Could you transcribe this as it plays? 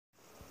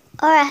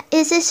Alright,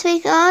 is this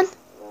thing on?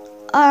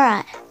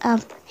 Alright,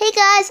 hey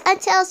guys, I'm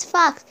Tails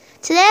Fox.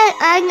 Today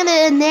I'm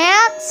gonna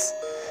announce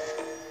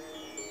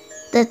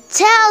the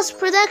Tails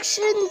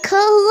production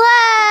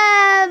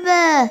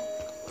collab.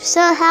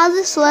 So how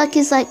this works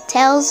is like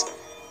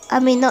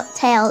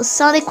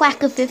Sonic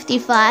Whacker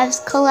 55's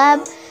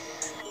collab.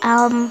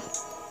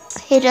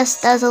 He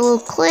just does a little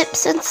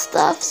clips and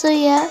stuff, so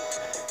yeah.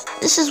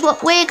 This is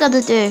what we're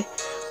gonna do.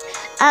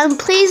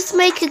 Please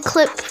make a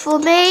clip for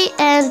me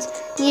and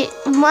you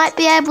might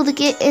be able to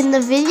get in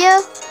the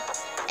video.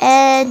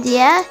 And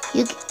yeah,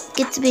 you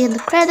get to be in the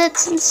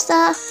credits and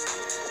stuff.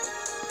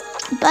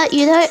 But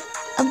you don't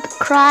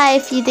cry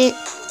if you didn't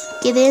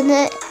get in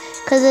it,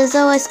 because there's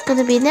always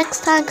gonna be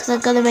next time, because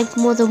I'm gonna make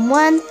more than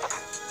one.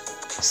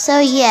 So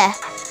yeah,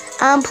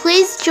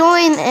 please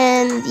join,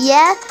 and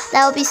yeah,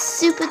 that would be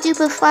super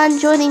duper fun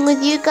joining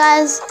with you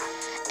guys.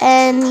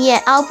 And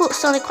yeah, I'll put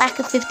Sonic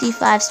Whacker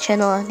 55's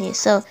channel on here.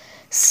 So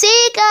see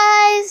you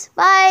guys,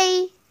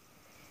 bye.